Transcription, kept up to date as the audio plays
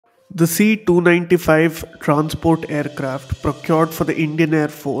The C-295 transport aircraft procured for the Indian Air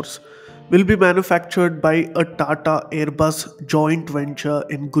Force will be manufactured by a Tata-Airbus joint venture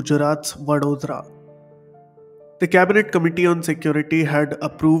in Gujarat's Vadodara. The Cabinet Committee on Security had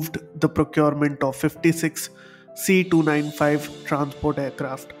approved the procurement of 56 C-295 transport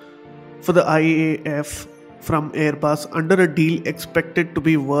aircraft for the IAF from Airbus under a deal expected to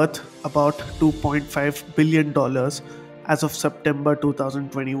be worth about $2.5 billion as of September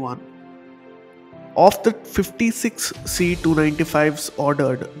 2021. Of the 56 C-295s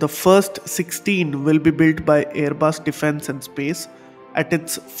ordered, the first 16 will be built by Airbus Defence and Space at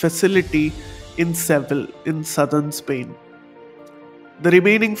its facility in Seville in southern Spain. The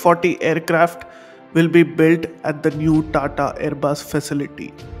remaining 40 aircraft will be built at the new Tata Airbus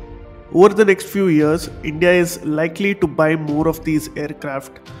facility. Over the next few years, India is likely to buy more of these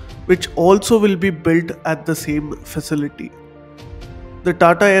aircraft, which also will be built at the same facility. The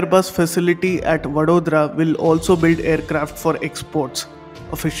Tata Airbus facility at Vadodara will also build aircraft for exports,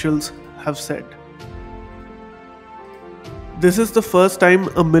 officials have said. This is the first time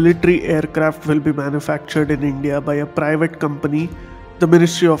a military aircraft will be manufactured in India by a private company, the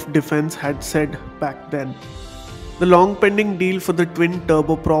Ministry of Defence had said back then. The long-pending deal for the twin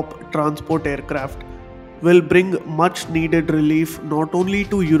turboprop transport aircraft will bring much-needed relief not only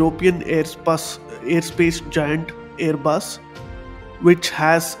to European airspace giant Airbus, which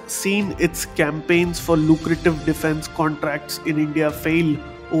has seen its campaigns for lucrative defense contracts in India fail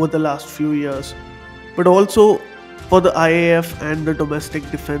over the last few years, but also for the IAF and the domestic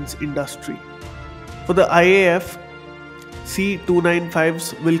defense industry. For the IAF,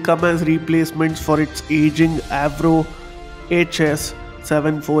 C-295s will come as replacements for its aging Avro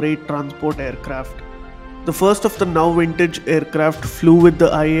HS-748 transport aircraft. The first of the now vintage aircraft flew with the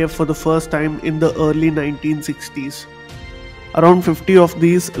IAF for the first time in the early 1960s. Around 50 of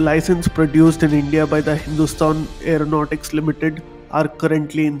these, licensed produced in India by the Hindustan Aeronautics Limited, are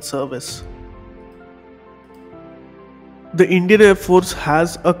currently in service. The Indian Air Force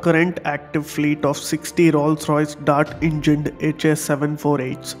has a current active fleet of 60 Rolls-Royce Dart-engined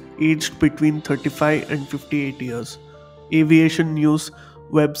HS-748s aged between 35 and 58 years. Aviation news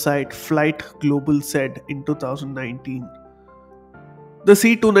website Flight Global said in 2019. The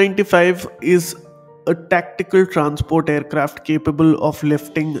C-295 is a tactical transport aircraft capable of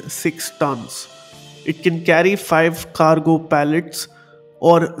lifting 6 tons. It can carry 5 cargo pallets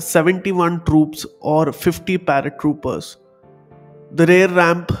or 71 troops or 50 paratroopers. The rear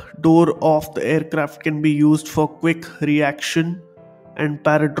ramp door of the aircraft can be used for quick reaction and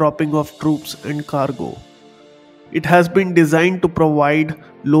paradropping of troops and cargo. It has been designed to provide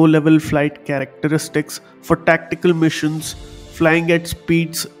low-level flight characteristics for tactical missions flying at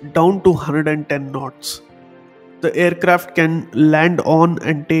speeds down to 110 knots. The aircraft can land on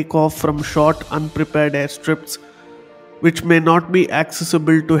and take off from short, unprepared airstrips, which may not be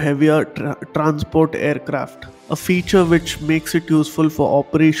accessible to heavier transport aircraft, a feature which makes it useful for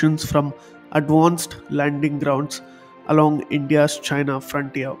operations from advanced landing grounds along India's China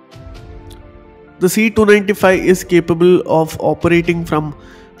frontier. The C-295 is capable of operating from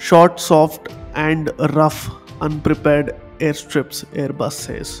short, soft, and rough, unprepared airstrips, Airbus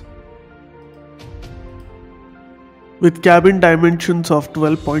says. With cabin dimensions of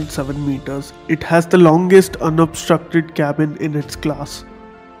 12.7 meters, it has the longest unobstructed cabin in its class.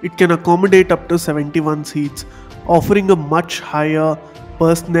 It can accommodate up to 71 seats, offering a much higher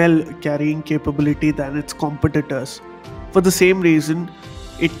personnel carrying capability than its competitors. For the same reason,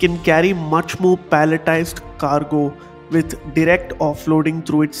 it can carry much more palletized cargo with direct offloading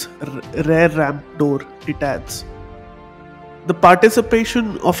through its rear ramp door, it adds. The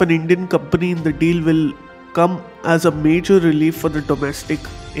participation of an Indian company in the deal will come as a major relief for the domestic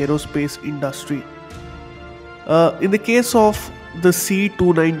aerospace industry. In the case of the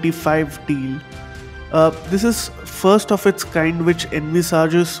C-295 deal, this is first of its kind which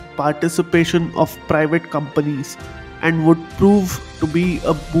envisages participation of private companies and would prove to be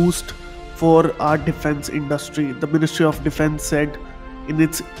a boost for our defense industry, the Ministry of Defense said in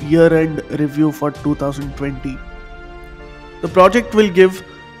its year-end review for 2020. The project will give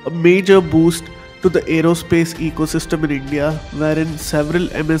a major boost to the aerospace ecosystem in India, wherein several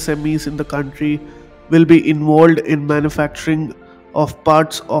MSMEs in the country will be involved in manufacturing of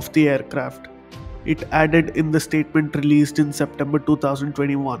parts of the aircraft, it added in the statement released in September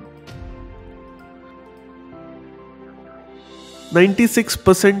 2021.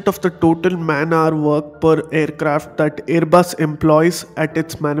 96% of the total man-hour work per aircraft that Airbus employs at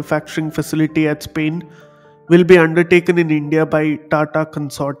its manufacturing facility at Spain will be undertaken in India by Tata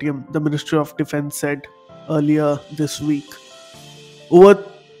Consortium, the Ministry of Defence said earlier this week. Over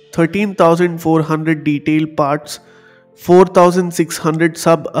 13,400 detail parts, 4,600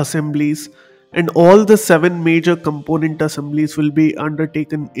 sub-assemblies, and all the 7 major component assemblies will be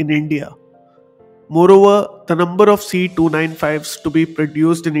undertaken in India. Moreover, the number of C-295s to be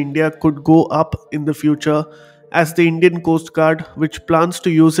produced in India could go up in the future, as the Indian Coast Guard, which plans to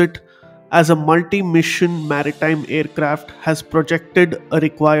use it as a multi-mission maritime aircraft, has projected a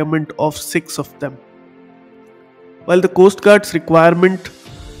requirement of 6 of them. While the Coast Guard's requirement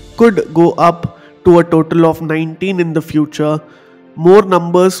could go up to a total of 19 in the future, more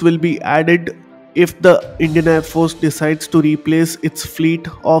numbers will be added if the Indian Air Force decides to replace its fleet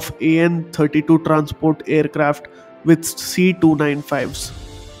of AN-32 transport aircraft with C-295s.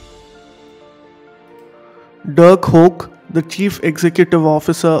 Dirk Hoek, the Chief Executive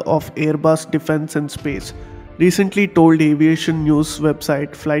Officer of Airbus Defence and Space, recently told aviation news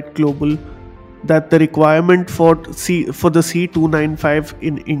website Flight Global that the requirement for the C-295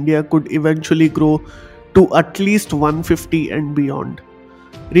 in India could eventually grow to at least 150 and beyond.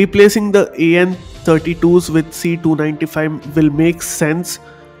 Replacing the AN-32s with C-295 will make sense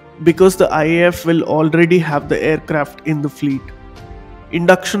because the IAF will already have the aircraft in the fleet.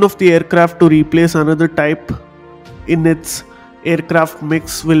 Induction of the aircraft to replace another type in its aircraft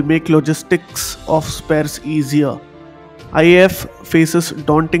mix will make logistics of spares easier. IAF faces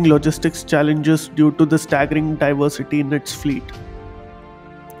daunting logistics challenges due to the staggering diversity in its fleet.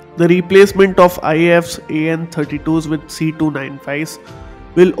 The replacement of IAF's AN-32s with C-295s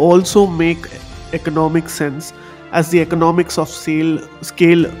will also make economic sense, as the economics of scale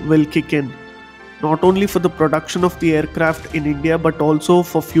will kick in, not only for the production of the aircraft in India but also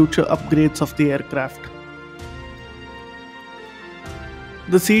for future upgrades of the aircraft.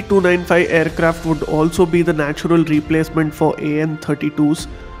 The C-295 aircraft would also be the natural replacement for AN-32s,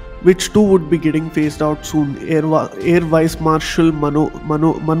 which too would be getting phased out soon. Air Vice Marshal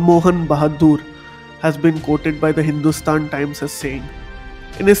Manmohan Bahadur has been quoted by the Hindustan Times as saying,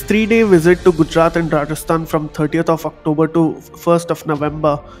 in his 3-day visit to Gujarat and Rajasthan from 30th of October to 1st of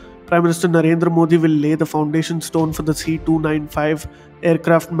November, Prime Minister Narendra Modi will lay the foundation stone for the C-295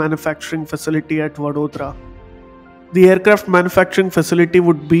 aircraft manufacturing facility at Vadodara. The aircraft manufacturing facility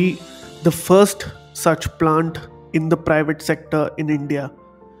would be the first such plant in the private sector in India.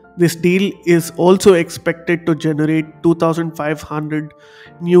 This deal is also expected to generate 2,500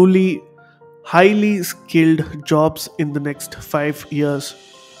 newly highly skilled jobs in the next 5 years.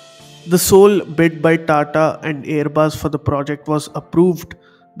 The sole bid by Tata and Airbus for the project was approved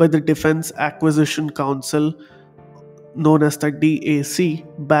by the Defence Acquisition Council, known as the DAC,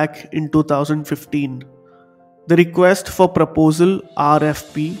 back in 2015. The request for proposal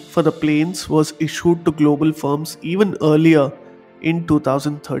RFP for the planes was issued to global firms even earlier in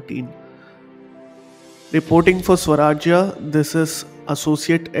 2013. Reporting for Swarajya, this is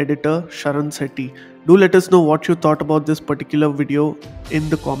Associate Editor Sharan Setty. Do let us know what you thought about this particular video in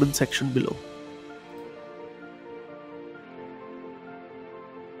the comment section below.